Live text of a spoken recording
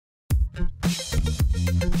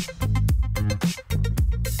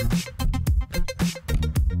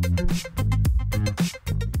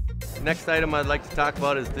Next item I'd like to talk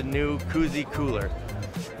about is the new Koozie cooler.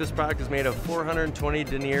 This product is made of 420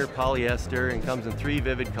 denier polyester and comes in 3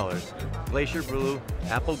 vivid colors: glacier blue,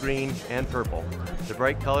 apple green, and purple. The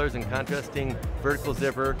bright colors and contrasting vertical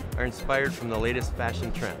zipper are inspired from the latest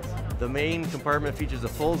fashion trends. The main compartment features a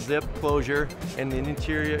full zip closure, and the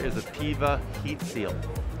interior is a PIVA heat seal.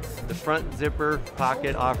 The front zipper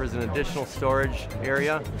pocket offers an additional storage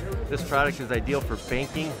area. This product is ideal for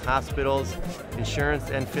banking, hospitals, insurance,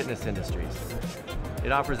 and fitness industries.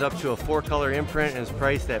 It offers up to a 4-color imprint and is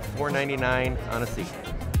priced at $4.99 on a seat.